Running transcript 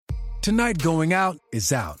Tonight going out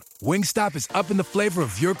is out. Wingstop is up in the flavor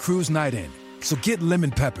of your cruise night in. So get lemon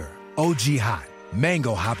pepper, OG hot,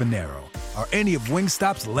 mango habanero, or any of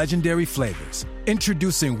Wingstop's legendary flavors.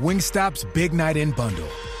 Introducing Wingstop's Big Night In Bundle.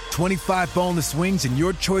 25 boneless wings and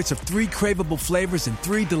your choice of 3 craveable flavors and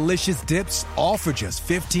 3 delicious dips, all for just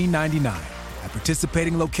 $15.99. At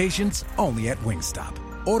participating locations, only at Wingstop.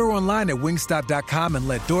 Order online at wingstop.com and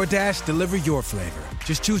let DoorDash deliver your flavor.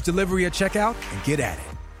 Just choose delivery at checkout and get at it.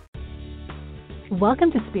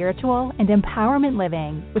 Welcome to Spiritual and Empowerment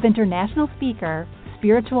Living with international speaker,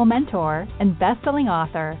 spiritual mentor, and best-selling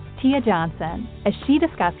author, Tia Johnson, as she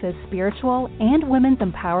discusses spiritual and women's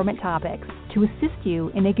empowerment topics to assist you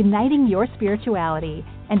in igniting your spirituality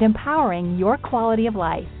and empowering your quality of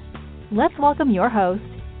life. Let's welcome your host,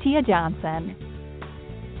 Tia Johnson.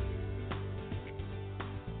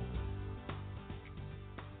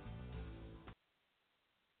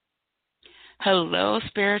 Hello,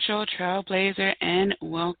 Spiritual Trailblazer, and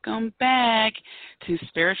welcome back to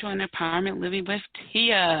Spiritual and Empowerment Living with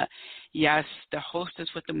Tia. Yes, the hostess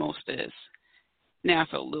with the mostest. Now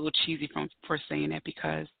I feel a little cheesy for saying that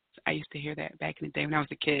because I used to hear that back in the day when I was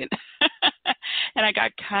a kid. And I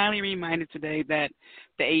got kindly reminded today that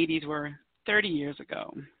the 80s were 30 years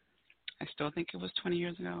ago. I still think it was 20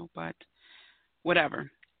 years ago, but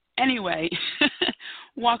whatever. Anyway,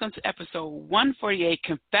 welcome to episode 148,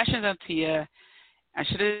 Confessions of Tia. I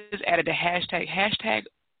should have just added the hashtag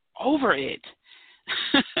over it.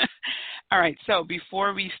 All right, so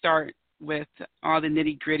before we start with all the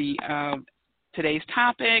nitty-gritty of today's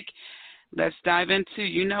topic, let's dive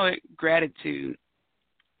into, gratitude.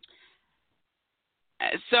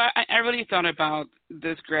 So I really thought about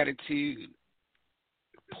this gratitude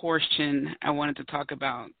portion I wanted to talk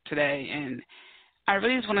about today, and I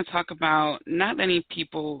really just want to talk about not letting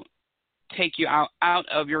people take you out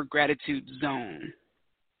of your gratitude zone.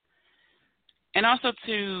 And also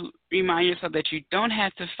to remind yourself that you don't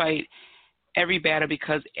have to fight every battle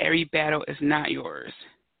because every battle is not yours.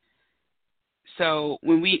 So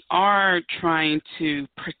when we are trying to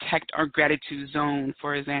protect our gratitude zone,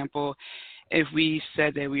 for example, if we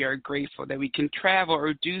said that we are grateful that we can travel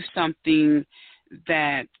or do something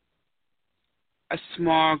that a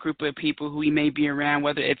small group of people who we may be around,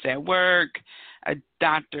 whether it's at work, a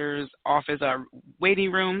doctor's office, a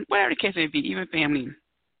waiting room, whatever the case may be, even family.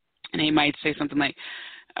 And they might say something like,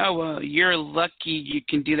 oh, well, you're lucky you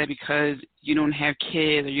can do that because you don't have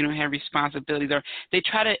kids or you don't have responsibilities. Or they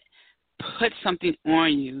try to put something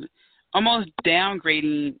on you, almost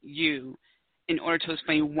downgrading you in order to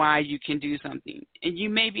explain why you can do something. And you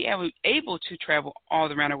may be able to travel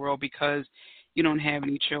all around the world because you don't have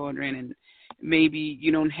any children, and maybe you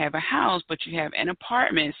don't have a house, but you have an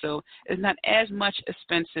apartment, so it's not as much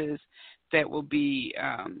expenses that will be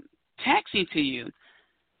taxing to you.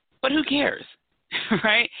 But who cares,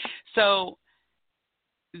 right? So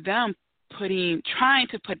them trying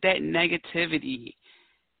to put that negativity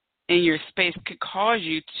in your space could cause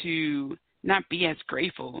you to not be as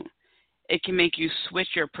grateful. It can make you switch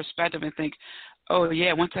your perspective and think, oh,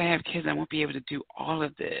 yeah, once I have kids, I won't be able to do all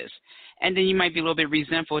of this. And then you might be a little bit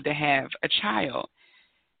resentful to have a child.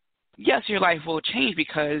 Yes, your life will change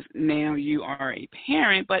because now you are a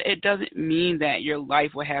parent, but it doesn't mean that your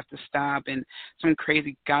life will have to stop and some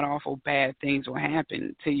crazy, god-awful bad things will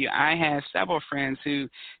happen to you. I have several friends who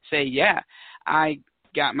say, yeah, I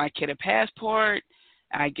got my kid a passport,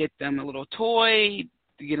 I get them a little toy,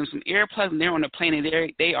 get them some earplugs, and they're on a plane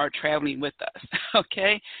and they are traveling with us,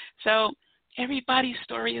 okay? So everybody's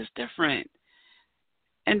story is different.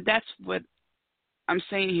 And that's what I'm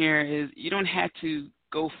saying here is you don't have to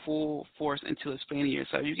go full force into explaining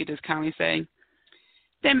yourself. You could just kindly say,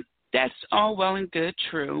 then that's all well and good,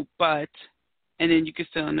 true, but, and then you can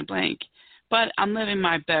fill in the blank. But I'm living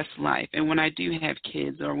my best life. And when I do have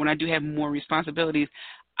kids or when I do have more responsibilities,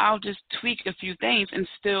 I'll just tweak a few things and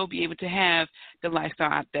still be able to have the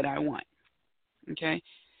lifestyle that I want, okay?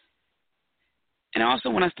 And I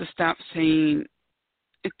also want us to stop saying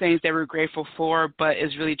things that we're grateful for, but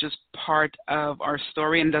is really just part of our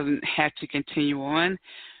story and doesn't have to continue on.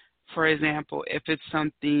 For example, if it's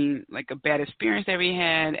something like a bad experience that we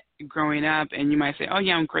had growing up, and you might say, oh,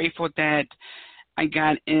 yeah, I'm grateful that I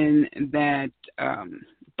got in that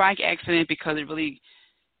bike accident because it really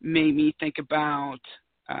made me think about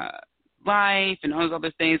life and all those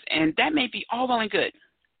other things. And that may be all well and good,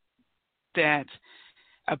 that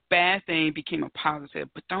a bad thing became a positive,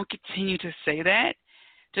 but don't continue to say that.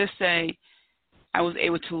 Just say, I was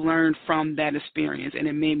able to learn from that experience, and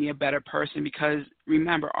it made me a better person because,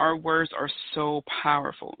 remember, our words are so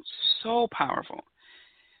powerful, so powerful.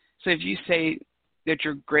 So if you say that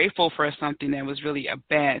you're grateful for something that was really a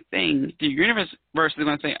bad thing, the universe is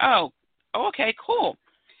going to say, oh, okay, cool,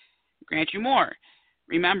 grant you more.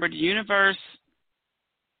 Remember, the universe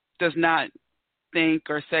does not think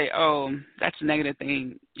or say, oh, that's a negative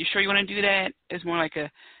thing. You sure you want to do that? It's more like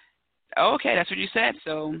oh, okay, that's what you said.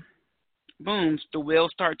 So, boom, the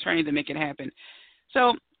wheels start turning to make it happen.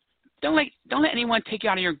 So don't let anyone take you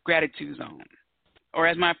out of your gratitude zone. Or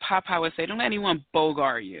as my papa would say, don't let anyone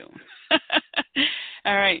bogart you.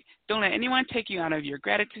 All right, don't let anyone take you out of your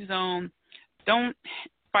gratitude zone. Don't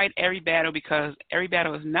fight every battle because every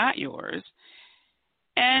battle is not yours.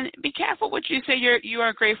 And be careful what you say you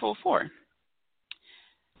are grateful for.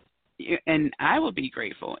 And I would be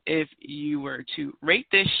grateful if you were to rate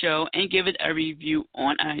this show and give it a review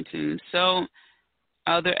on iTunes so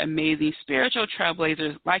other amazing spiritual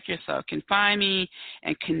trailblazers like yourself can find me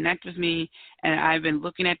and connect with me. And I've been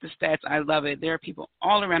looking at the stats. I love it. There are people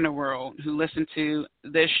all around the world who listen to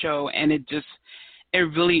this show, and it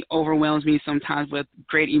really overwhelms me sometimes with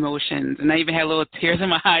great emotions. And I even had little tears in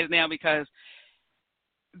my eyes now because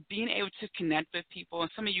being able to connect with people, and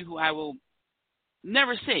some of you who I will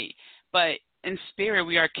never see, but in spirit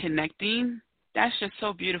we are connecting. That's just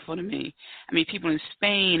so beautiful to me. I mean, people in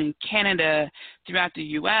Spain and Canada, throughout the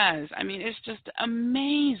U.S., I mean, it's just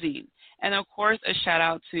amazing. And, of course, a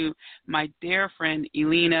shout-out to my dear friend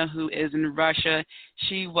Elena, who is in Russia.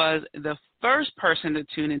 She was the first person to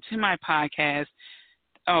tune into my podcast.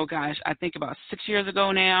 Oh, gosh, I think about 6 years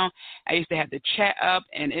ago now. I used to have the chat up,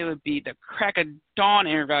 and it would be the crack of dawn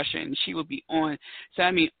in Russia, and she would be on. So,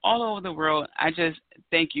 I mean, all over the world, I just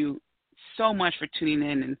thank you so much for tuning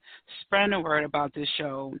in and spreading the word about this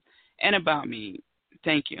show and about me.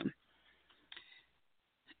 Thank you.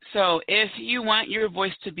 So if you want your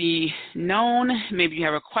voice to be known, maybe you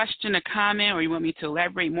have a question, a comment, or you want me to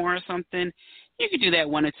elaborate more or something, you can do that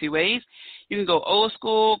one of two ways. You can go old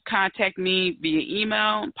school, contact me via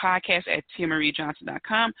email,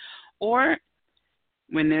 podcast@tiamariejohnson.com, or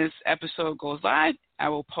when this episode goes live, I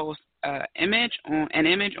will post an image on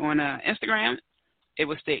Instagram. It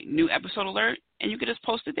will state new episode alert, and you can just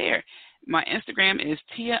post it there. My Instagram is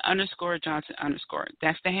Tia_Johnson_.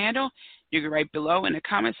 That's the handle. You can write below in the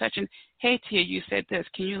comment section, hey, Tia, you said this.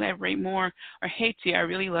 Can you elaborate more? Or, hey, Tia, I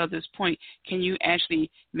really love this point. Can you actually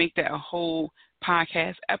make that a whole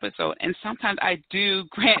podcast episode? And sometimes I do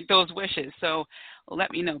grant those wishes. So let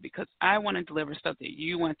me know because I want to deliver stuff that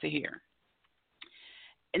you want to hear.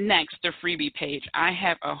 Next, the freebie page. I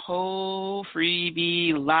have a whole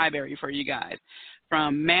freebie library for you guys,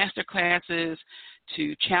 from master classes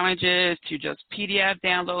to challenges to just PDF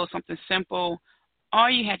downloads, something simple. All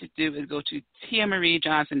you have to do is go to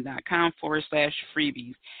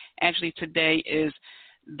tiamariejohnson.com/freebies. Actually, today is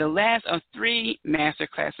the last of 3 master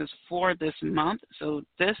classes for this month. So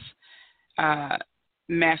this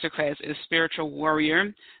master class is Spiritual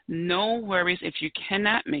Warrior. No worries if you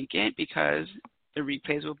cannot make it because the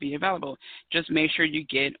replays will be available. Just make sure you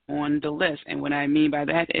get on the list. And what I mean by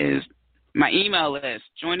that is my email list.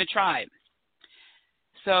 Join the tribe.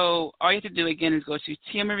 So all you have to do, again, is go to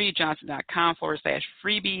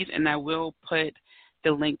tiamariejohnson.com/freebies, and I will put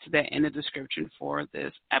the link to that in the description for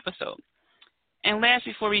this episode. And last,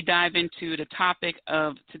 before we dive into the topic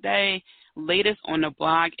of today, latest on the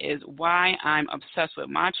blog is why I'm obsessed with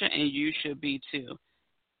matcha, and you should be too.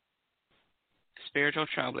 Spiritual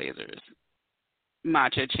Trailblazers.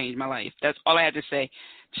 Matcha changed my life. That's all I have to say.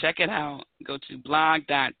 Check it out. Go to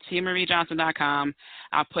blog.tiamariejohnson.com.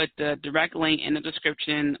 I'll put the direct link in the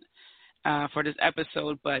description for this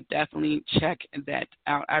episode, but definitely check that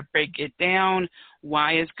out. I break it down,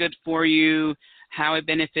 why it's good for you, how it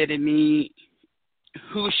benefited me,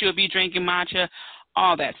 who should be drinking matcha,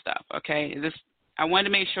 all that stuff, okay? I wanted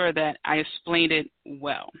to make sure that I explained it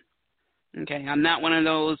well, okay? I'm not one of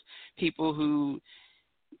those people who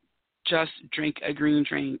just drink a green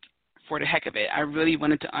drink for the heck of it. I really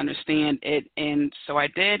wanted to understand it, and so I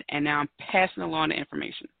did, and now I'm passing along the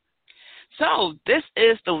information. So this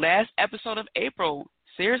is the last episode of April.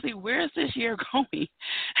 Seriously, where is this year going?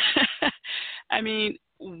 I mean,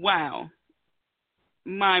 wow.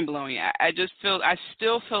 Mind-blowing. I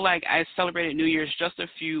still feel like I celebrated New Year's just a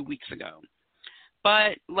few weeks ago.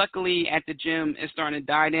 But luckily at the gym, it's starting to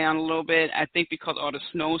die down a little bit. I think because all the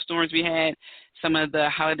snowstorms we had, some of the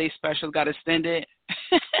holiday specials got extended.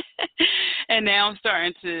 And now I'm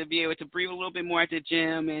starting to be able to breathe a little bit more at the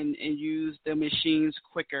gym and use the machines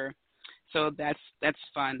quicker. So that's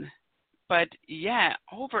fun. But, yeah,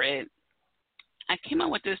 over it, I came up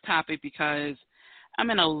with this topic because I'm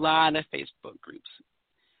in a lot of Facebook groups.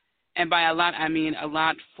 And by a lot, I mean a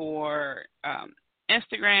lot for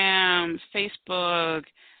Instagram, Facebook,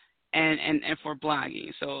 and for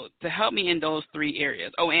blogging. So to help me in those 3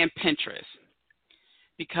 areas. Oh, and Pinterest,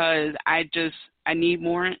 because I need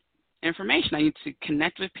more information. I need to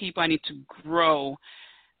connect with people. I need to grow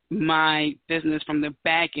my business from the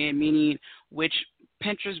back end, meaning which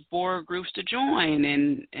Pinterest board groups to join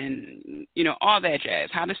and all that jazz,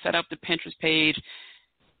 how to set up the Pinterest page,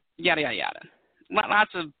 yada, yada, yada.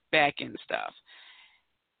 Lots of back end stuff.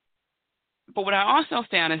 But what I also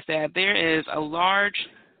found is that there is a large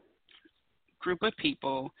group of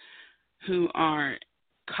people who are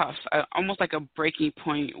cuffs, almost like a breaking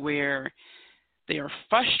point where they are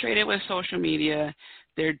frustrated with social media,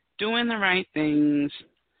 they're doing the right things,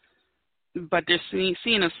 but they're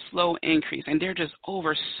seeing a slow increase, and they're just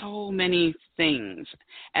over so many things.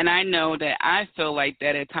 And I know that I feel like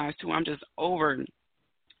that at times, too. I'm just over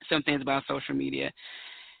some things about social media.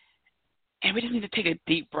 And we just need to take a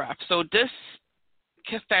deep breath. So this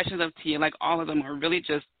Confessions of Tia, like all of them, are really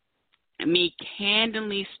just me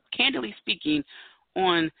candidly speaking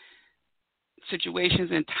on situations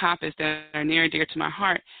and topics that are near and dear to my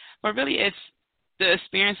heart. But really it's the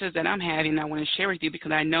experiences that I'm having I want to share with you,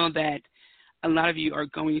 because I know that a lot of you are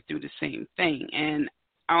going through the same thing. And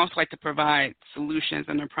I also like to provide solutions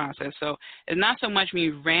in the process. So it's not so much me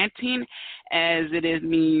ranting as it is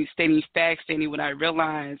me stating facts, stating what I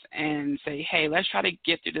realize, and say, hey, let's try to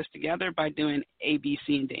get through this together by doing A, B,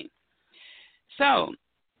 C, and D. So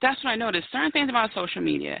that's what I noticed. Certain things about social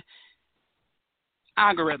media,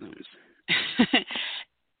 algorithms.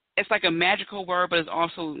 It's like a magical word, but it's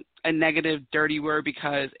also a negative, dirty word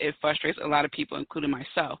because it frustrates a lot of people, including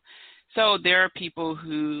myself. So there are people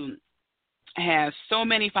who have so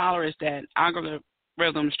many followers that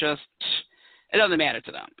algorithms just, it doesn't matter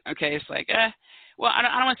to them. Okay, it's like, well, I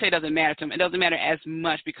don't want to say it doesn't matter to them. It doesn't matter as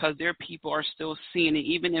much because their people are still seeing it,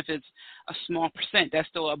 even if it's a small percent. That's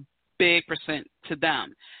still a big percent to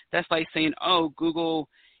them. That's like saying, oh, Google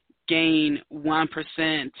gained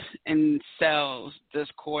 1% in sales this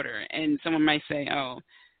quarter, and someone might say, oh,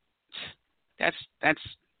 that's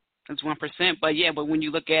 1%. But yeah, but when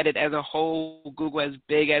you look at it as a whole, Google as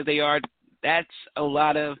big as they are, that's a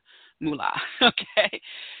lot of moolah, okay?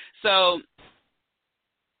 So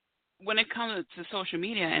when it comes to social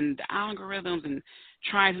media and the algorithms and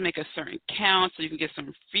trying to make a certain count so you can get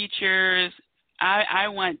some features, I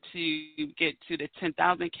want to get to the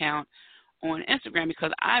 10,000 count on Instagram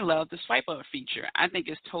because I love the swipe up feature. I think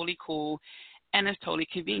it's totally cool and it's totally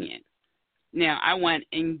convenient. Now, I want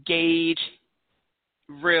engaged,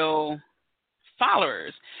 real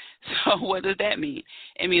followers. So what does that mean?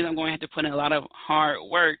 It means I'm going to have to put in a lot of hard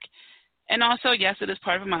work. And also, yes, it is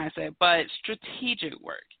part of a mindset, but strategic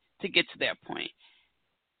work to get to that point.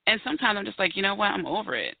 And sometimes I'm just like, you know what, I'm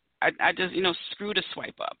over it. I just, screw the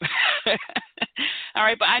swipe up. All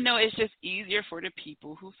right, but I know it's just easier for the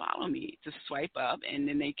people who follow me to swipe up, and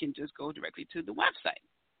then they can just go directly to the website.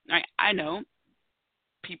 All right, I know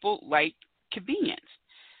people like convenience.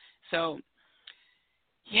 So,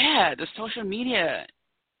 yeah, the social media,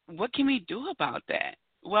 what can we do about that?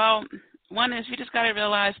 Well, one is we just got to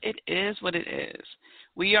realize it is what it is.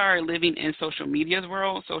 We are living in social media's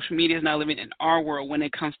world. Social media is not living in our world when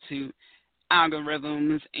it comes to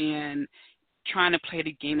algorithms and trying to play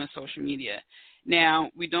the game of social media.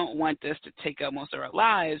 Now, we don't want this to take up most of our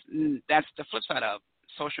lives. And that's the flip side of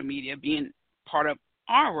social media being part of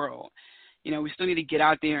our world. We still need to get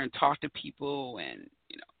out there and talk to people and,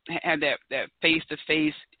 have that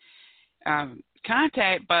face-to-face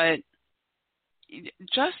contact, but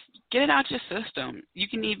just get it out your system. You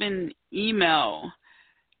can even email,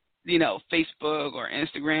 Facebook or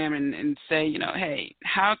Instagram and say, hey,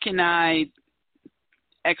 how can I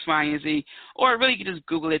X, Y, and Z? Or really you can just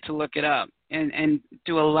Google it to look it up and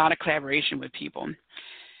do a lot of collaboration with people.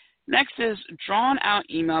 Next is drawn out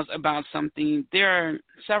emails about something. There are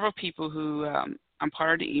several people who I'm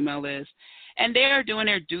part of the email list, and they are doing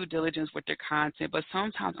their due diligence with their content, but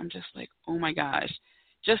sometimes I'm just like, oh my gosh,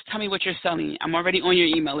 just tell me what you're selling. I'm already on your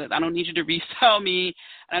email list. I don't need you to resell me.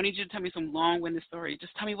 I don't need you to tell me some long-winded story.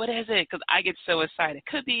 Just tell me what is it, because I get so excited.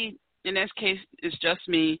 Could be, in this case, it's just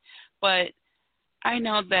me, but I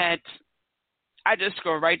know that I just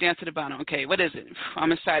scroll right down to the bottom. Okay, what is it?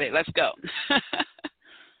 I'm excited. Let's go.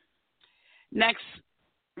 Next,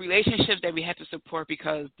 relationships that we have to support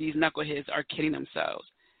because these knuckleheads are kidding themselves.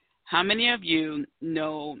 How many of you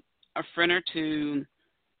know a friend or two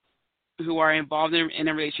who are involved in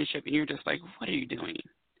a relationship and you're just like, what are you doing?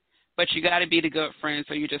 But you got to be the good friend,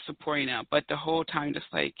 so you're just supporting them. But the whole time, just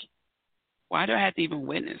like, why do I have to even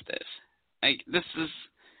witness this? Like, this is,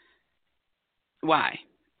 why?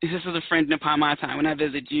 This is a friend upon my time. When I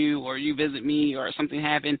visit you or you visit me or something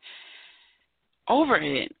happened, over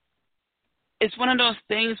it. it's one of those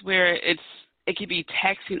things where it can be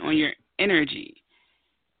taxing on your energy.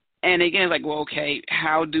 And again, it's like, well, okay,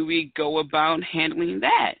 how do we go about handling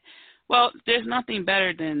that? Well, there's nothing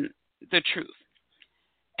better than the truth.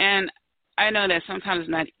 And I know that sometimes it's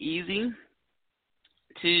not easy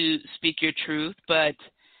to speak your truth, but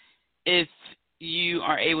if you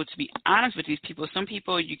are able to be honest with these people, some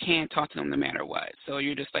people you can't talk to them no matter what. So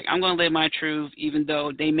you're just like, I'm going to live my truth, even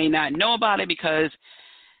though they may not know about it because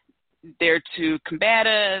they're too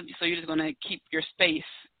combative. So you're just going to keep your space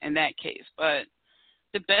in that case. But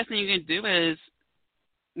the best thing you can do is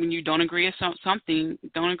when you don't agree with something,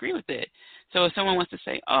 don't agree with it. So if someone wants to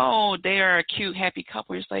say, oh, they are a cute, happy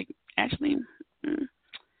couple, you're just like, actually,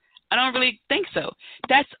 I don't really think so.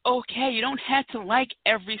 That's okay. You don't have to like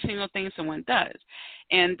every single thing someone does.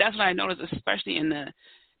 And that's what I noticed, especially in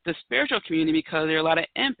the spiritual community, because there are a lot of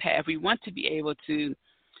empaths. We want to be able to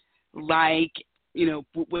like,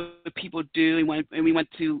 what people do, and we want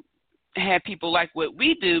to have people like what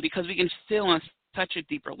we do because we can feel on such a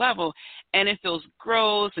deeper level, and it feels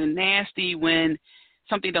gross and nasty when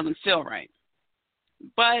something doesn't feel right.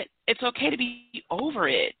 But it's okay to be over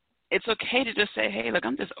it. It's okay to just say, hey, look,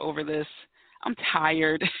 I'm just over this. I'm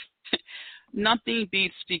tired. Nothing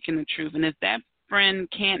beats speaking the truth. And if that friend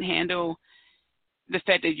can't handle the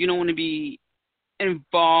fact that you don't want to be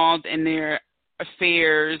involved in their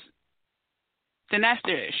affairs, then that's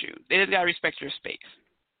their issue. They just got to respect your space.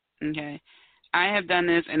 Okay? I have done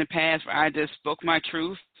this in the past where I just spoke my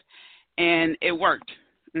truth, and it worked.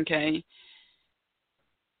 Okay?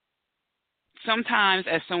 Sometimes,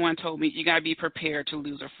 as someone told me, you got to be prepared to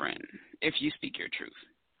lose a friend if you speak your truth.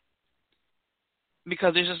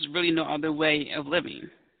 Because there's just really no other way of living.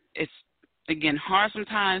 It's, again, hard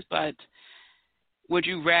sometimes, but would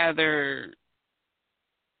you rather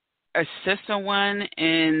assist someone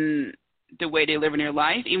in the way they live in their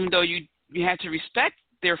life, even though you have to respect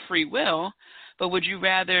their free will, but would you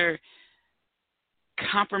rather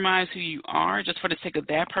compromise who you are just for the sake of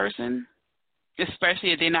that person?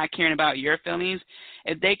 Especially if they're not caring about your feelings,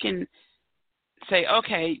 if they can say,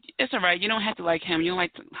 okay, it's all right, you don't have to like him, you don't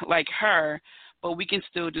like her, but we can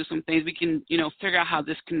still do some things. We can, figure out how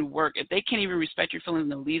this can work. If they can't even respect your feelings in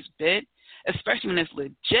the least bit, especially when it's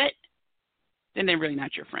legit, then they're really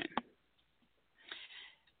not your friend.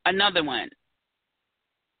 Another one,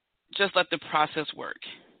 just let the process work,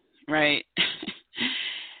 right?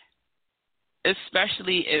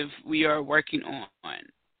 Especially if we are working on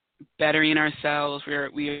bettering ourselves,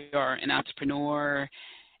 we are an entrepreneur,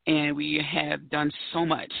 and we have done so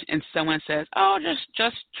much, and someone says, oh,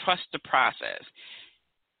 just trust the process.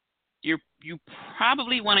 You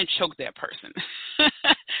probably want to choke that person.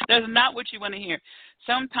 That's not what you want to hear.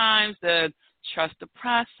 Sometimes the trust the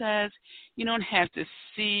process, you don't have to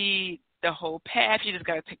see the whole path. You just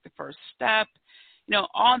got to take the first step.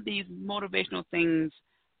 All these motivational things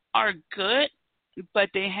are good, but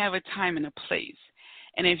they have a time and a place.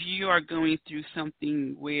 And if you are going through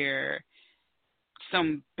something where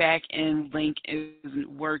some back-end link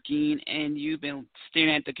isn't working and you've been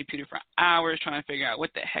staring at the computer for hours trying to figure out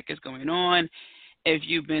what the heck is going on, if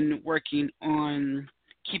you've been working on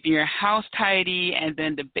keeping your house tidy and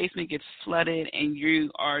then the basement gets flooded and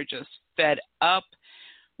you are just fed up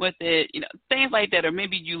with it, things like that, or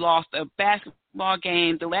maybe you lost a basketball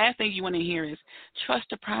game, the last thing you want to hear is, trust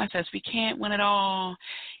the process. We can't win it all.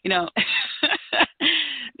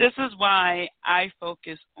 This is why I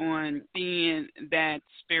focus on being that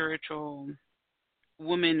spiritual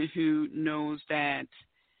woman who knows that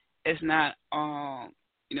it's not all,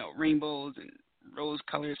 rainbows and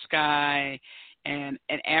rose-colored sky and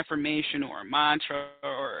an affirmation or a mantra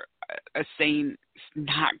or a saying is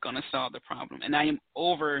not going to solve the problem. And I am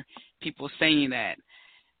over people saying that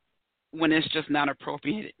when it's just not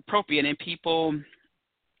appropriate. And people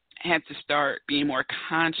have to start being more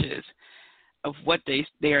conscious of what they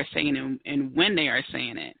are saying and when they are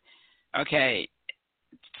saying it. Okay,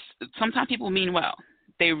 sometimes people mean well.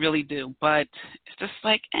 They really do. But it's just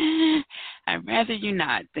like, I'd rather you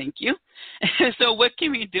not. Thank you. So what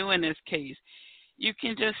can we do in this case? You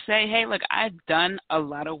can just say, hey, look, I've done a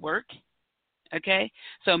lot of work. Okay?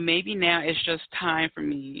 So maybe now it's just time for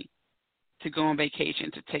me to go on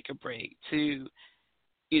vacation, to take a break, to,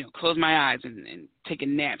 close my eyes and take a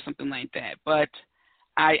nap, something like that. But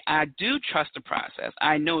I do trust the process.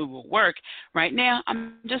 I know it will work. Right now,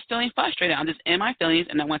 I'm just feeling frustrated. I'm just in my feelings,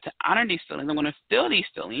 and I want to honor these feelings. I'm going to feel these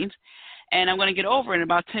feelings, and I'm going to get over it in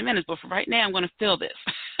about 10 minutes. But for right now, I'm going to feel this.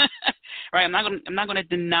 Right? I'm not going to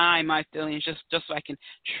deny my feelings just so I can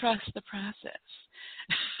trust the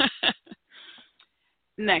process.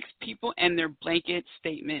 Next, people and their blanket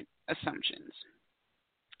statement assumptions.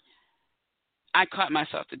 I caught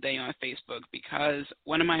myself today on Facebook because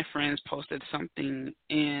one of my friends posted something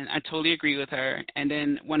and I totally agree with her. And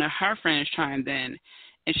then one of her friends chimed in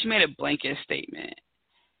and she made a blanket statement.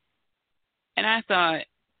 And I thought,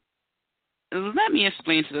 let me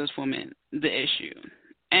explain to this woman the issue.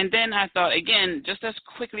 And then I thought, again, just as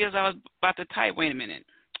quickly as I was about to type, wait a minute.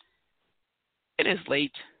 It is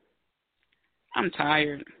late. I'm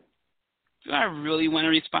tired. Do I really want to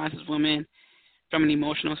respond to this woman from an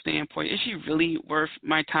emotional standpoint? Is she really worth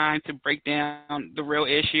my time to break down the real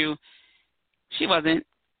issue? She wasn't,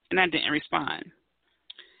 and I didn't respond.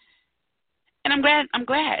 And I'm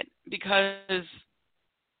glad because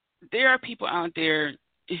there are people out there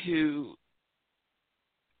who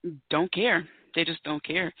don't care. They just don't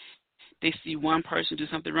care. They see one person do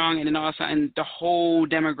something wrong, and then all of a sudden the whole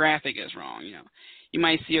demographic is wrong. You know, you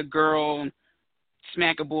might see a girl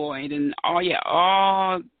smack a boy, and then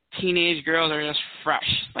all teenage girls are just fresh.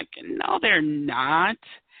 It's like, no, they're not.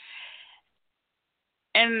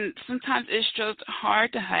 And sometimes it's just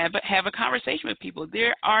hard to have a conversation with people.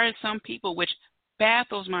 There are some people, which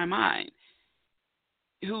baffles my mind,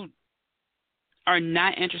 who are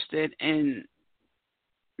not interested in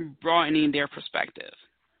broadening their perspective.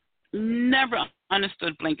 Never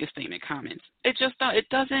understood blanket statement comments. It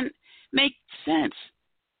doesn't make sense.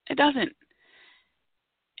 It doesn't.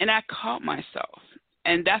 And I caught myself.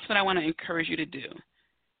 And that's what I want to encourage you to do.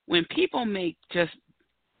 When people make just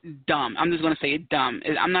dumb, I'm just going to say it dumb.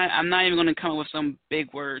 I'm not even going to come up with some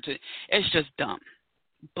big word. It's just dumb.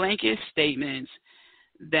 Blanket statements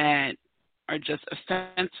that are just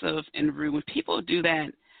offensive and rude. When people do that,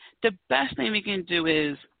 the best thing we can do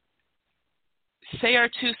is say our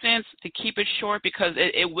 2 cents to keep it short because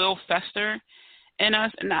it will fester in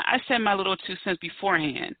us. And I said my little 2 cents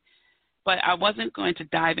beforehand, but I wasn't going to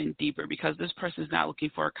dive in deeper because this person is not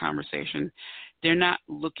looking for a conversation. They're not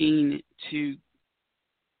looking to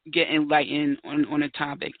get enlightened on a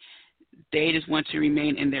topic. They just want to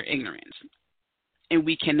remain in their ignorance. And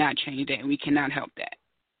we cannot change that, and we cannot help that.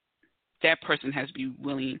 That person has to be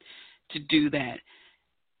willing to do that.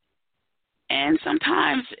 And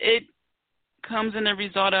sometimes it comes in the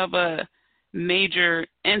result of a major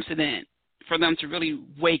incident for them to really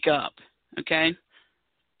wake up, okay?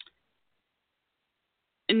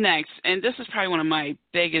 Next, and this is probably one of my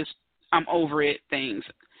biggest I'm over it things,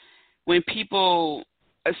 when people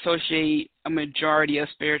associate a majority of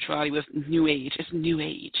spirituality with New Age. It's New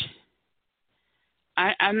Age.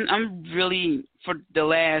 I'm really, for the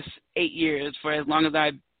last 8 years, for as long as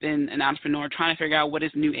I've been an entrepreneur, trying to figure out what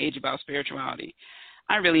is New Age about spirituality.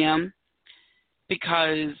 I really am,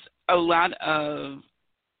 because a lot of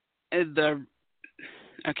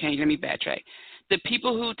let me backtrack. The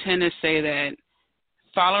people who tend to say that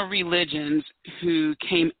follow religions who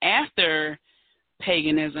came after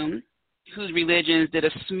paganism, whose religions did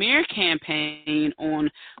a smear campaign on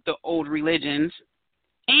the old religions,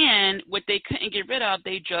 and what they couldn't get rid of,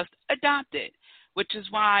 they just adopted, which is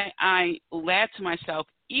why I laugh to myself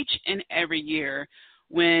each and every year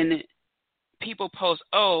when people post,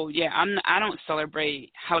 oh, yeah, I don't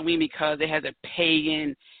celebrate Halloween because it has a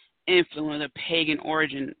pagan influence, a pagan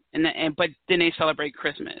origin, but then they celebrate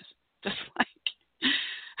Christmas. Just like,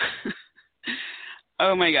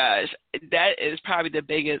 oh my gosh, that is probably the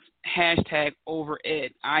biggest hashtag over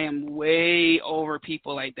it. I am way over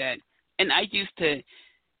people like that. And I used to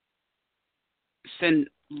send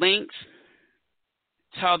links,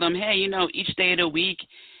 tell them, hey, each day of the week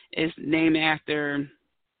is named after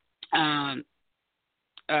a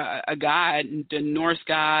god, the Norse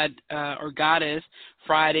god or goddess.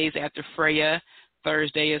 Fridays after Freya,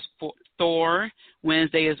 Thursday is Thor,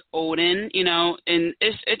 Wednesday is Odin, and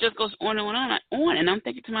it just goes on and on. And I'm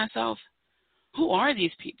thinking to myself, who are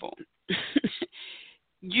these people?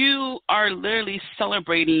 You are literally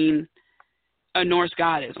celebrating a Norse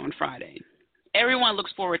goddess on Friday. Everyone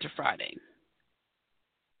looks forward to Friday,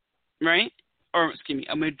 right? Or, excuse me,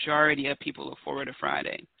 a majority of people look forward to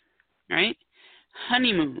Friday, right?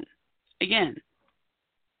 Honeymoon, again,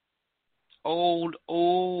 old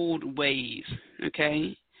ways,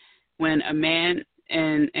 okay? When a man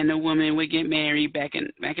and a woman would get married back in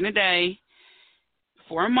the day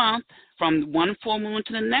for a month, from one full moon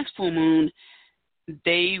to the next full moon,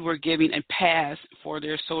 they were giving a pass for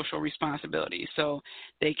their social responsibility. So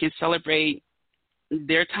they can celebrate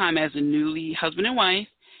their time as a newly husband and wife,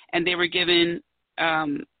 and they were given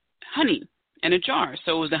honey in a jar.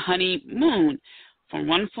 So it was a honeymoon. From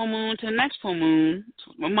one full moon to the next full moon,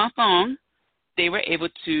 1 month long, they were able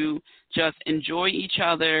to just enjoy each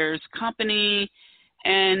other's company,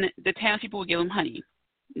 and the townspeople would give them honey.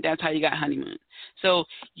 That's how you got honeymoon. So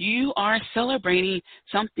you are celebrating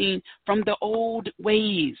something from the old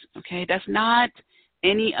ways, okay? That's not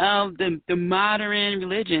any of the modern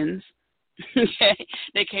religions, okay?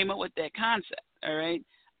 They came up with that concept, all right?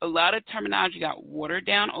 A lot of terminology got watered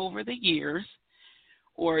down over the years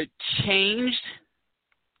or changed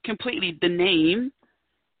completely the name,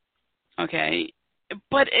 okay?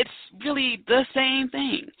 But it's really the same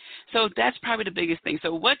thing. So that's probably the biggest thing.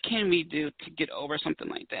 So what can we do to get over something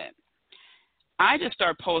like that? I just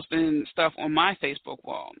start posting stuff on my Facebook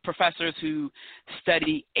wall. Professors who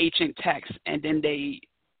study ancient texts, and then they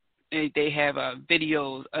have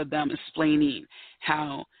videos of them explaining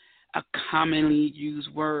how a commonly used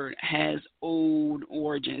word has old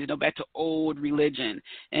origins, back to old religion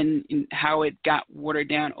and how it got watered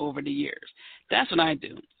down over the years. That's what I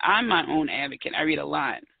do. I'm my own advocate. I read a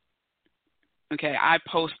lot. Okay, I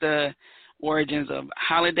post the origins of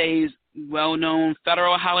holidays, well-known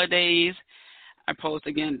federal holidays. I post,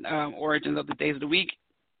 again, origins of the days of the week,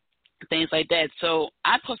 things like that. So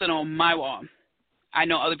I post it on my wall. I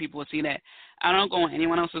know other people will see that. I don't go on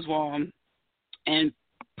anyone else's wall and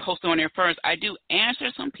post on there first. I do answer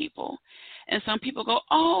some people, and some people go,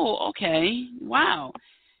 oh, okay, wow.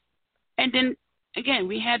 And then, again,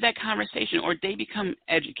 we had that conversation, or they become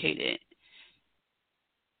educated.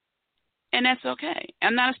 And that's okay.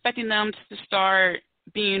 I'm not expecting them to start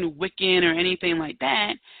being Wiccan or anything like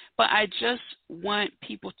that, but I just want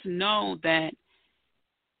people to know that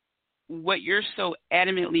what you're so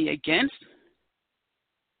adamantly against,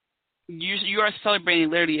 you are celebrating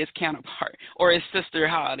literally his counterpart or his sister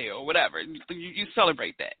holiday or whatever. You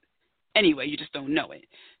celebrate that. Anyway, you just don't know it.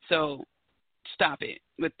 So stop it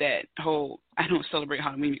with that whole, I don't celebrate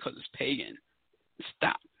Halloween because it's pagan.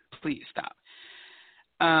 Stop. Please stop.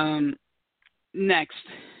 Next,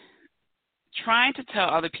 trying to tell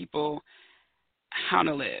other people how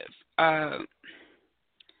to live. I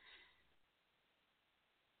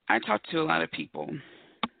talk to a lot of people,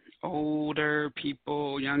 older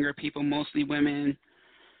people, younger people, mostly women.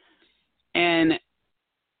 And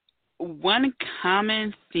one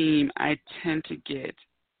common theme I tend to get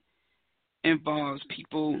involves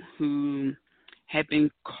people who have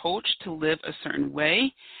been coached to live a certain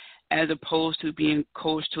way as opposed to being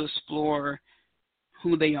coached to explore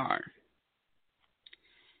who they are.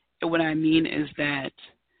 And what I mean is that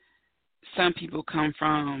some people come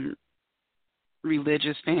from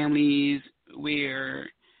religious families where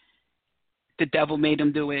the devil made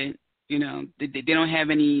them do it. You know, they don't have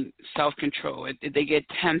any self-control. If they get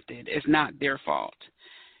tempted, it's not their fault.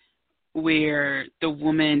 Where the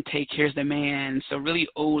woman takes care of the man, so really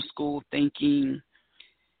old school thinking.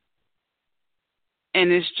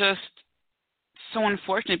 And it's just so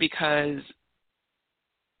unfortunate because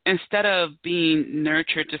instead of being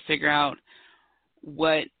nurtured to figure out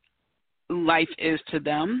what life is to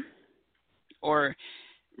them or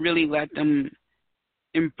really let them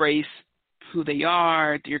embrace who they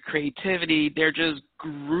are, their creativity, they're just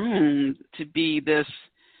groomed to be this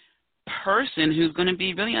person who's going to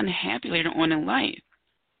be really unhappy later on in life.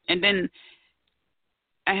 And then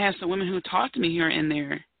I have some women who talk to me here in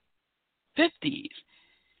their 50s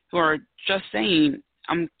who are just saying,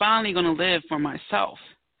 I'm finally going to live for myself.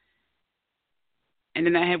 And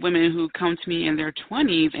then I have women who come to me in their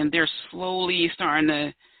 20s and they're slowly starting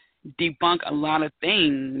to debunk a lot of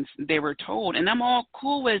things they were told. And I'm all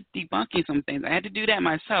cool with debunking some things. I had to do that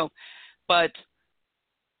myself. But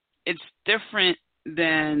it's different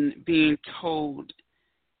than being told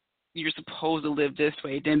you're supposed to live this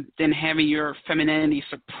way, than having your femininity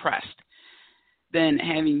suppressed, than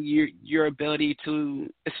having your ability to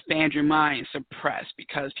expand your mind suppressed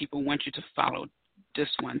because people want you to follow this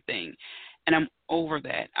one thing. And I'm over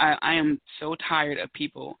that. I am so tired of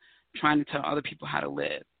people trying to tell other people how to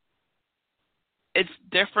live. It's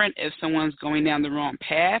different if someone's going down the wrong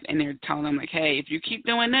path and they're telling them, like, hey, if you keep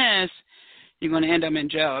doing this, you're going to end up in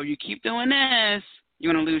jail. If you keep doing this,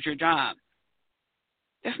 you're going to lose your job.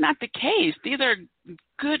 That's not the case. These are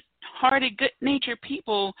good-hearted, good-natured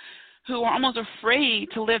people who are almost afraid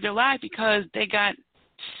to live their life because they got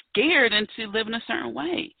scared into living a certain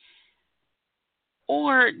way.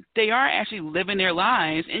 Or they are actually living their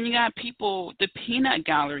lives, and you got people, the peanut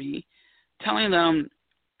gallery, telling them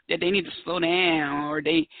that they need to slow down or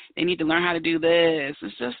they need to learn how to do this.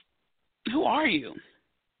 It's just, who are you?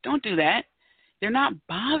 Don't do that. They're not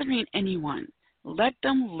bothering anyone. Let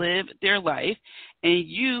them live their life, and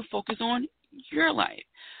you focus on your life.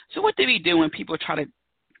 So what do we do when people try to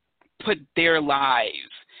put their lives,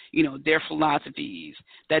 their philosophies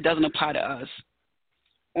that doesn't apply to us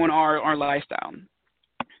on our lifestyle?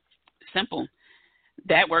 Simple.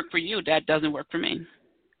 That worked for you. That doesn't work for me.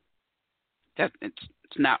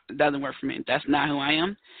 It's not, it doesn't work for me. That's not who I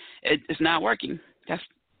am. It's not working. That's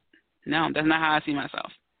not how I see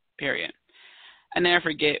myself. Period. I never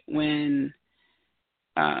forget when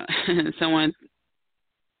someone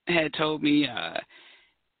had told me,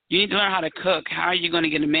 you need to learn how to cook. How are you going to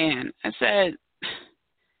get a man? I said,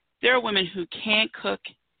 there are women who can't cook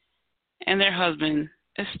and their husband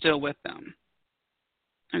is still with them.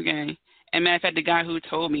 Okay? And matter of fact, the guy who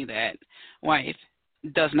told me that wife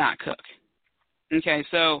does not cook. Okay,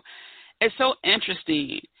 so it's so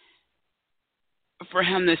interesting for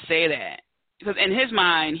him to say that. Because in his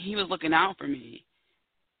mind, he was looking out for me.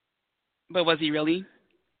 But was he really?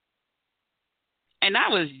 And I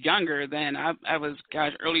was younger then. I was,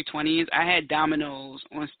 early 20s. I had Domino's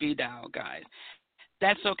on speed dial, guys.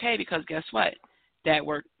 That's okay because guess what? That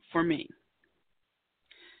worked for me.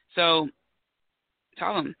 So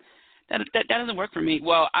tell him that doesn't work for me.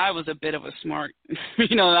 Well, I was a bit of a smart, I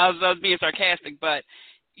was being sarcastic, but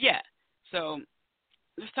yeah. So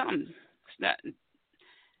just tell him that it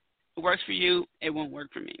works for you. It won't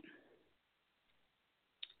work for me.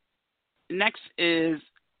 Next is,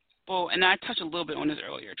 and I touched a little bit on this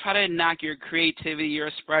earlier, try to knock your creativity, your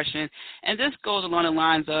expression. And this goes along the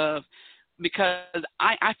lines of, because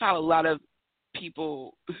I follow a lot of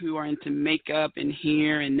people who are into makeup and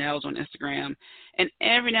hair and nails on Instagram. And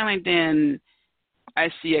every now and then I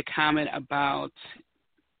see a comment about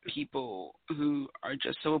people who are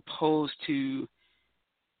just so opposed to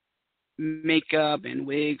makeup and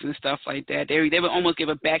wigs and stuff like that. They would almost give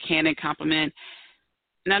a backhanded compliment.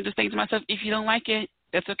 And I'm just thinking to myself, if you don't like it,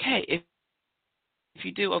 that's okay. If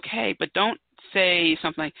you do, okay. But don't say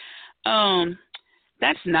something like,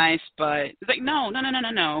 that's nice, but it's like, no.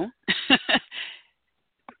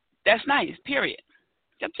 That's nice, period.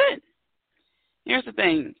 That's it. Here's the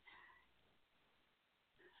thing.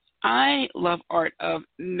 I love art of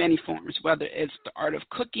many forms, whether it's the art of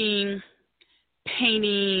cooking,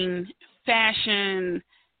 painting, fashion,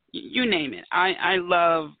 you name it. I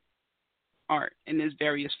love art in its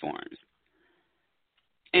various forms.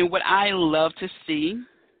 And what I love to see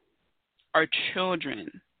are children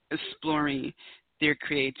exploring their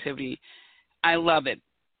creativity. I love it.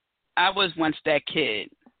 I was once that kid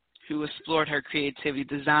who explored her creativity,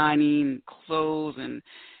 designing clothes and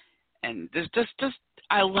just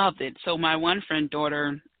I loved it. So my one friend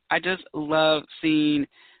daughter, I just love seeing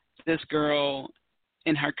this girl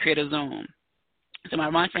in her creative zone. So my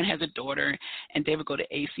one friend has a daughter, and they would go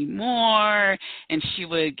to AC Moore, and she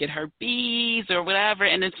would get her beads or whatever,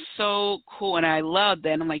 and it's so cool, and I love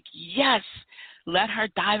that. And I'm like, yes, let her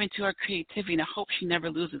dive into her creativity, and I hope she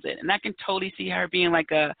never loses it. And I can totally see her being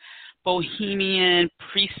like a bohemian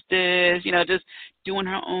priestess, just doing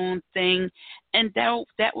her own thing, and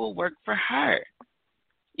that will work for her.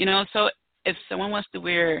 So if someone wants to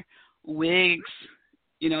wear wigs,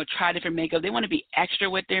 try different makeup, they want to be extra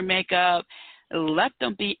with their makeup, let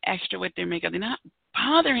them be extra with their makeup. They're not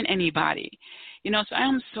bothering anybody. So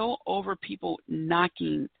I'm so over people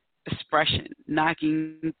knocking expression,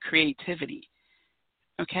 knocking creativity.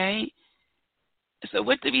 Okay? So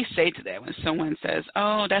what do we say to that when someone says,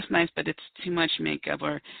 oh, that's nice, but it's too much makeup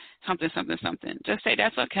or something? Just say,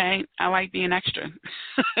 that's okay. I like being extra.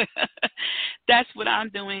 That's what I'm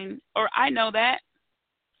doing. Or I know that.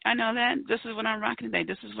 This is what I'm rocking today.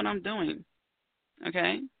 This is what I'm doing.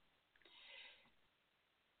 Okay?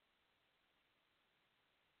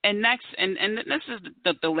 And next, and this is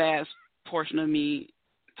the last portion of me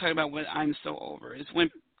talking about what I'm so over, is when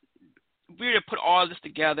we're to put all this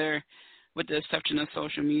together, with the exception of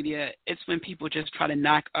social media, it's when people just try to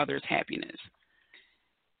knock others' happiness.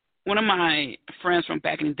 One of my friends from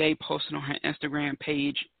back in the day posted on her Instagram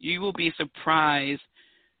page, you will be surprised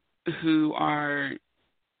at the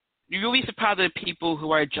people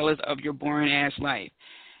who are jealous of your boring-ass life.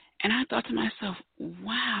 And I thought to myself,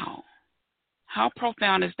 wow, how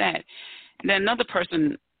profound is that? And then another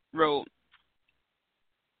person wrote,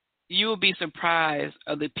 you will be surprised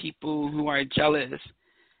of the people who are jealous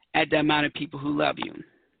at the amount of people who love you.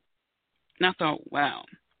 And I thought, wow.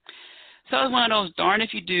 So it's one of those, darn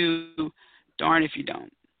if you do, darn if you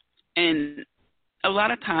don't. And a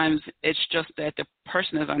lot of times it's just that the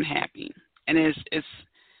person is unhappy, and it's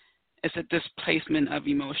a displacement of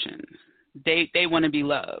emotions. They want to be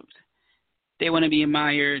loved. They want to be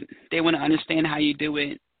admired. They want to understand how you do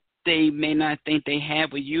it. They may not think they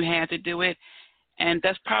have what you have to do it, and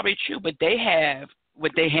that's probably true, but they have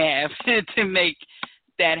what they have to make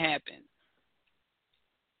that happen.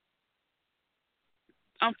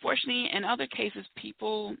 Unfortunately, in other cases,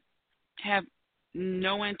 people have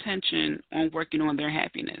no intention on working on their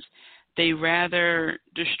happiness. They rather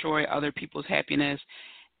destroy other people's happiness,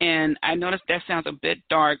 And I noticed that sounds a bit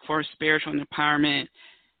dark for a spiritual and empowerment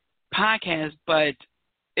podcast, but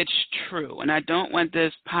it's true. And I don't want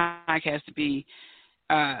this podcast to be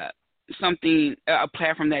a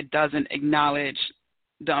platform that doesn't acknowledge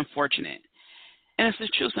the unfortunate. And it's the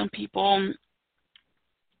truth. Some people,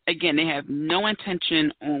 again, they have no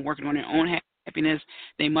intention on working on their own happiness.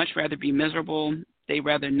 They much rather be miserable. They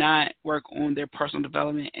rather not work on their personal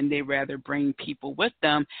development, and they rather bring people with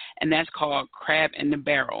them, and that's called crab in the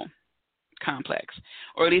barrel complex,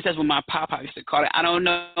 or at least that's what my papa used to call it. I don't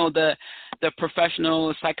know the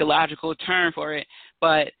professional psychological term for it,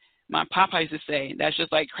 but my papa used to say that's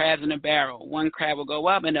just like crabs in a barrel. One crab will go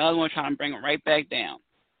up, and the other one will try to bring it right back down.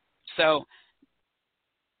 So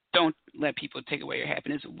don't let people take away your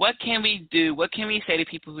happiness. What can we do? What can we say to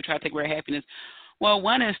people who try to take away our happiness? Well,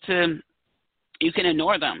 one is you can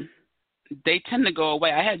ignore them. They tend to go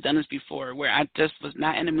away. I had done this before where I just was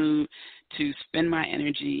not in the mood to spend my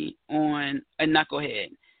energy on a knucklehead.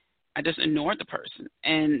 I just ignored the person,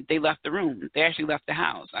 and they left the room. They actually left the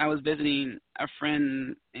house. I was visiting a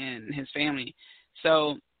friend and his family.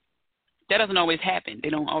 So that doesn't always happen. They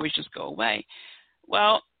don't always just go away.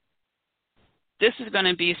 Well, this is going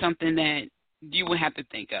to be something that you will have to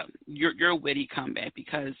think of, your witty comeback,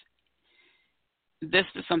 because this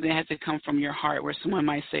is something that has to come from your heart, where someone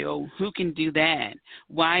might say, oh, who can do that?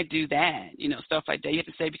 Why do that? Stuff like that. You have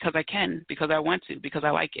to say, because I can, because I want to, because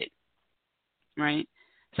I like it, right?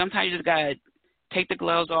 Sometimes you just got to take the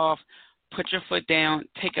gloves off, put your foot down,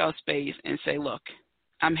 take out space, and say, look,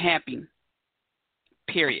 I'm happy,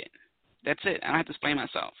 period. That's it. I don't have to explain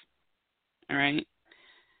myself, all right?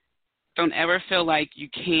 Don't ever feel like you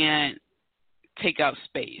can't take up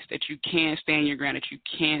space, that you can't stand your ground, that you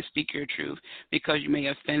can't speak your truth because you may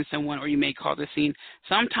offend someone or you may cause a scene.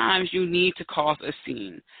 Sometimes you need to cause a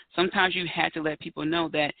scene. Sometimes you have to let people know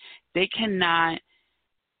that they cannot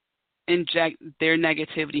inject their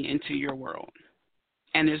negativity into your world,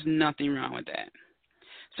 and there's nothing wrong with that.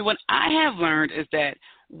 So what I have learned is that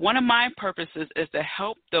one of my purposes is to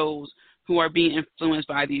help those who are being influenced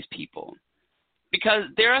by these people, because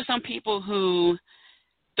there are some people who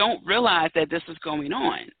don't realize that this is going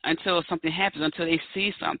on until something happens, until they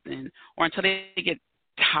see something, or until they get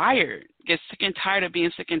tired, get sick and tired of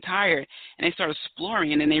being sick and tired, and they start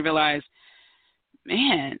exploring, and then they realize,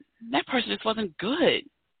 man, that person just wasn't good.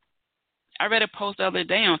 I read a post the other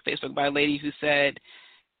day on Facebook by a lady who said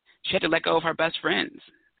she had to let go of her best friends.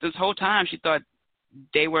 This whole time she thought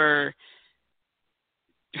they were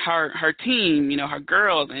her team, her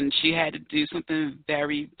girls, and she had to do something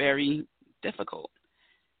very, very difficult.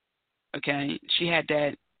 Okay, she had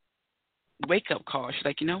that wake-up call. She's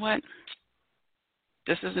like, you know what?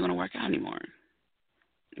 This isn't going to work out anymore.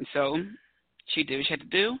 And so she did what she had to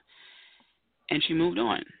do, and she moved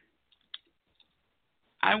on.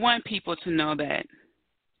 I want people to know that,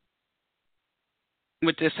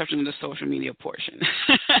 with the exception of the social media portion,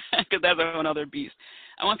 because that's a whole other beast,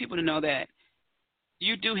 I want people to know that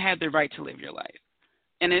you do have the right to live your life.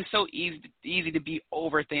 And it's so easy to be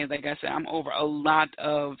over things. Like I said, I'm over a lot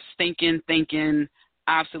of stinking, thinking,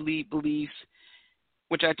 obsolete beliefs,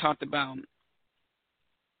 which I talked about.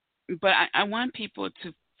 But I want people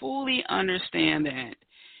to fully understand that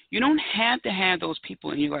you don't have to have those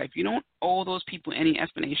people in your life. You don't owe those people any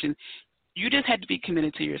explanation. You just have to be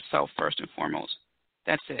committed to yourself first and foremost.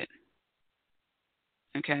 That's it.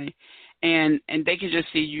 Okay? And they can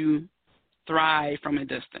just see you thrive from a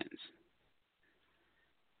distance.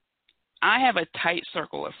 I have a tight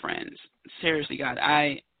circle of friends. Seriously, God,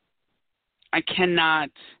 I cannot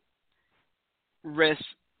risk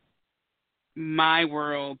my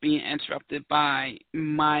world being interrupted by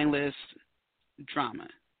mindless drama.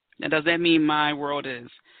 Now, does that mean my world is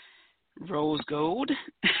rose gold?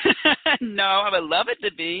 No, I would love it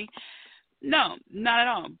to be. No, not at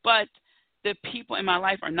all. But the people in my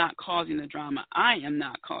life are not causing the drama. I am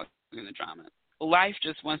not causing the drama. Life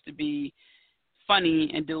just wants to be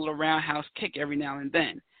funny and do a little roundhouse kick every now and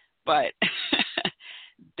then. But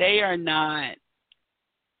they are not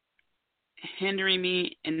hindering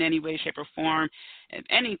me in any way, shape, or form. If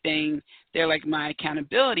anything, they're like my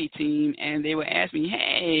accountability team, and they would ask me,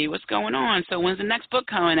 hey, what's going on? So when's the next book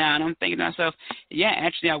coming out? And I'm thinking to myself, yeah,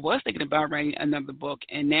 actually I was thinking about writing another book,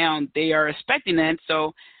 and now they are expecting it,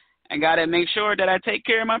 so I got to make sure that I take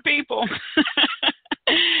care of my people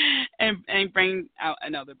and bring out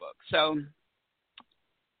another book. So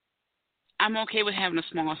I'm okay with having a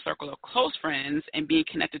small circle of close friends and being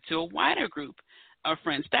connected to a wider group of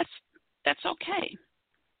friends. That's okay.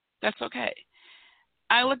 That's okay.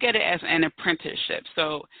 I look at it as an apprenticeship.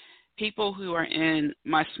 So people who are in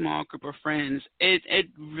my small group of friends, it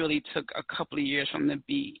really took a couple of years for them to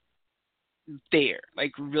be there,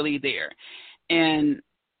 like really there. And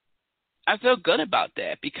I feel good about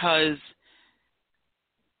that because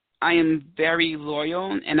I am very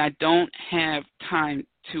loyal and I don't have time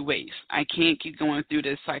to waste. I can't keep going through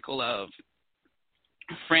this cycle of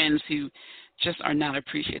friends who just are not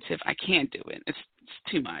appreciative. I can't do it. It's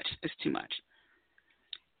too much. It's too much.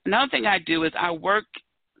 Another thing I do is I work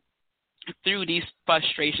through these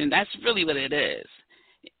frustrations. That's really what it is.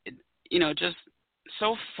 Just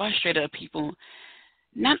so frustrated at people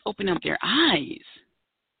not opening up their eyes.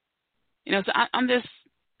 So I'm just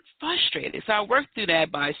frustrated. So I work through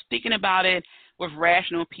that by speaking about it with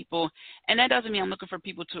rational people. And that doesn't mean I'm looking for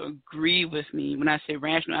people to agree with me. When I say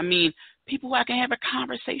rational, I mean people who I can have a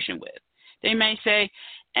conversation with. They may say,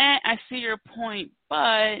 I see your point,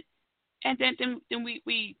 but, and then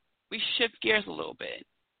we shift gears a little bit,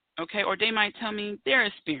 okay? Or they might tell me their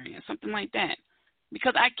experience, something like that.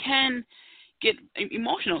 Because I can get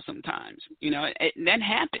emotional sometimes, that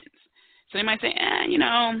happens. So they might say,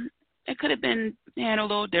 it could have been handled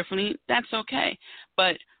a little differently. That's okay.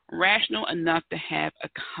 But rational enough to have a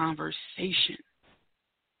conversation,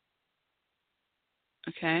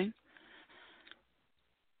 okay?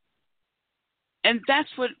 And that's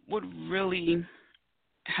what really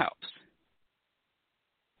helps.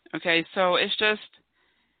 Okay, so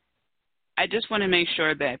I just want to make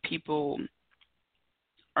sure that people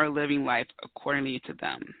are living life accordingly to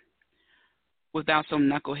them without some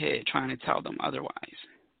knucklehead trying to tell them otherwise.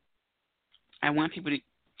 I want people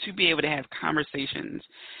to be able to have conversations,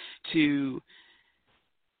 to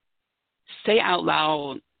say out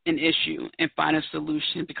loud an issue and find a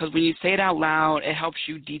solution, because when you say it out loud, it helps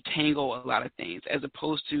you detangle a lot of things as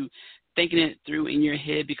opposed to thinking it through in your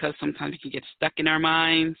head, because sometimes we can get stuck in our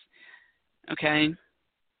minds, okay?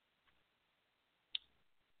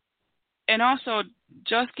 And also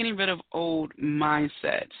just getting rid of old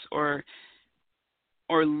mindsets or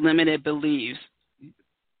limited beliefs.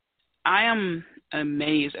 I am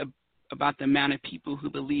amazed about the amount of people who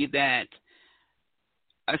believe that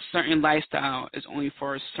a certain lifestyle is only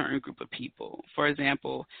for a certain group of people. For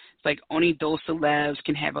example, it's like only those celebs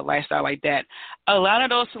can have a lifestyle like that. A lot of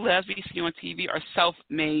those celebs we see on TV are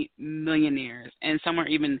self-made millionaires, and some are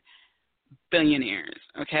even billionaires,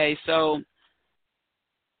 okay? So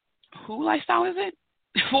who lifestyle is it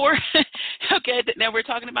for? Okay, that we're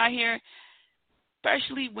talking about here?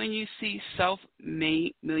 Especially when you see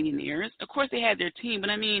self-made millionaires. Of course, they had their team,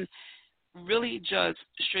 but I mean really just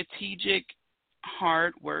strategic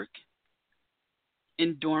hard work,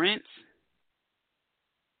 endurance,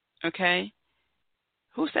 okay?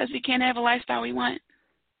 Who says we can't have a lifestyle we want?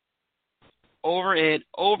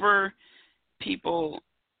 Over people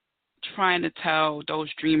trying to tell those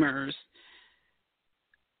dreamers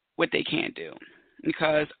what they can't do.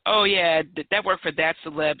 Because, oh yeah, that worked for that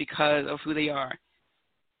celeb because of who they are.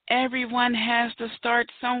 Everyone has to start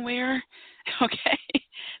somewhere, okay?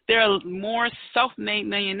 There are more self-made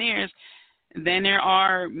millionaires than there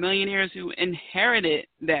are millionaires who inherited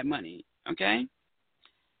that money, okay?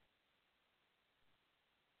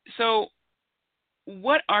 So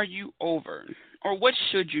what are you over, or what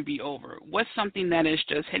should you be over? What's something that is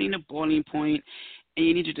just hitting a boiling point and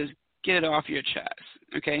you need to just get it off your chest,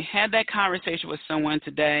 okay? Have that conversation with someone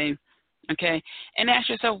today, okay? And ask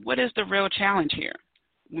yourself, what is the real challenge here?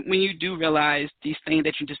 When you do realize these things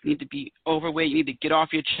that you just need to be overweight, you need to get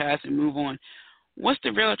off your chest and move on, what's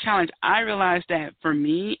the real challenge? I realized that for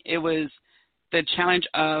me, it was the challenge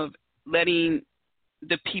of letting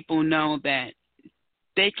the people know that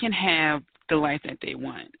they can have the life that they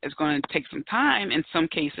want. It's going to take some time in some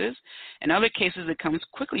cases. In other cases, it comes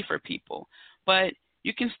quickly for people. But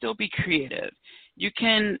you can still be creative. You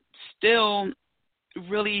can still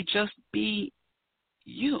really just be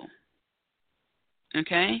you.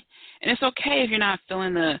 Okay? And it's okay if you're not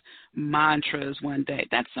feeling the mantras one day.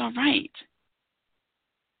 That's all right.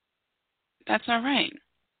 That's all right.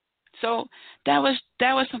 So that was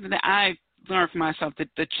something that I learned for myself,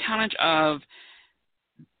 the challenge of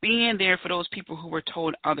being there for those people who were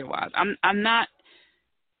told otherwise. I'm not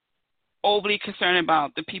overly concerned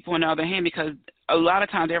about the people on the other hand, because a lot of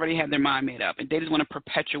times they already have their mind made up and they just want to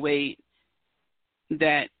perpetuate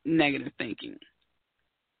that negative thinking.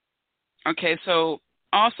 Okay, so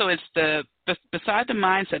also it's beside the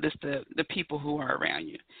mindset, it's the people who are around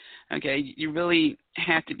you. Okay, you really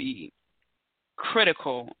have to be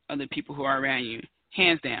critical of the people who are around you,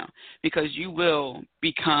 hands down, because you will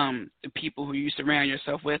become the people who you surround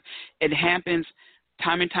yourself with. It happens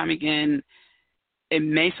time and time again. It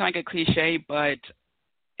may sound like a cliche, but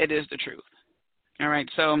it is the truth. All right,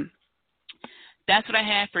 so that's what I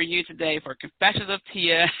have for you today for Confessions of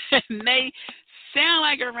Tia. It may sound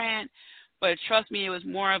like a rant, but trust me, it was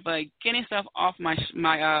more of a getting stuff off my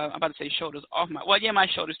I'm about to say shoulders, my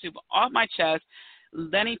shoulders too, but off my chest,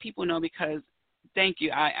 letting people know because thank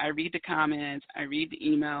you. I read the comments, I read the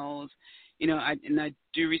emails, and I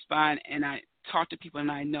do respond, and I talk to people,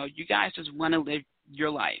 and I know you guys just want to live your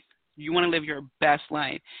life. You want to live your best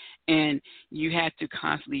life, and you have to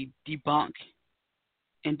constantly debunk,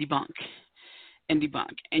 and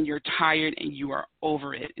you're tired, and you are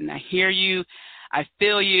over it. And I hear you, I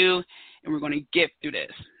feel you, and we're going to get through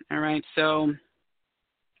this. All right, so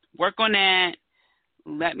work on that.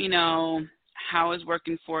 Let me know how it's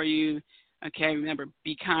working for you. Okay, remember,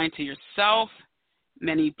 be kind to yourself.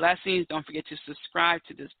 Many blessings. Don't forget to subscribe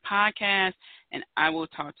to this podcast, and I will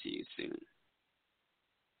talk to you soon.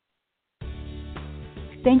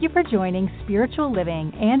 Thank you for joining Spiritual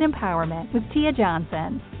Living and Empowerment with Tia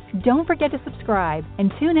Johnson. Don't forget to subscribe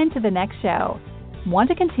and tune in to the next show. Want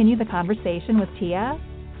to continue the conversation with Tia?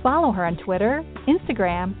 Follow her on Twitter,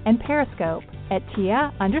 Instagram, and Periscope at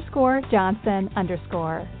Tia_Johnson_.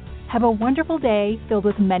 Have a wonderful day filled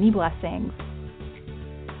with many blessings.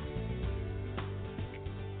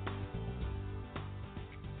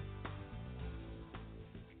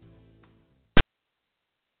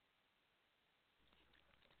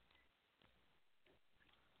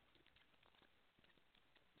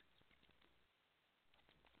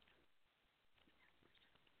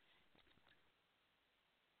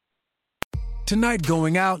 Tonight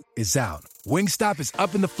going out is out. Wingstop is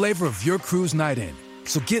up in the flavor of your cruise night in.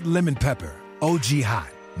 So get lemon pepper, OG hot,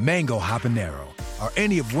 mango habanero, or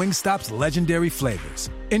any of Wingstop's legendary flavors.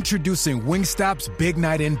 Introducing Wingstop's Big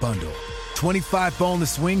Night In Bundle. 25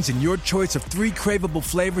 boneless wings and your choice of 3 craveable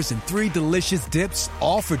flavors and 3 delicious dips,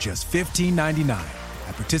 all for just $15.99.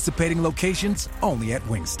 At participating locations, only at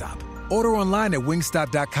Wingstop. Order online at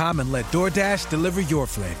wingstop.com and let DoorDash deliver your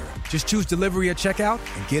flavor. Just choose delivery at checkout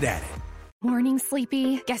and get at it. Morning,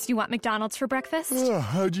 Sleepy. Guess you want McDonald's for breakfast?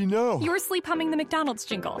 How'd you know? You were sleep humming the McDonald's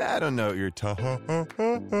jingle. I don't know what you're talking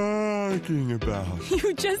about.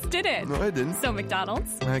 You just did it. No, I didn't. So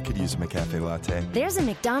McDonald's? I could use a McCafe latte. There's a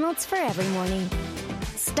McDonald's for every morning.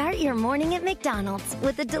 Start your morning at McDonald's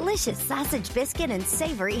with a delicious sausage biscuit and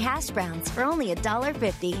savory hash browns for only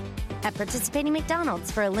 $1.50. At participating McDonald's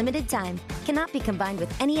for a limited time. Cannot be combined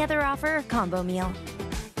with any other offer or combo meal.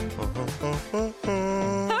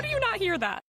 How do you not hear that?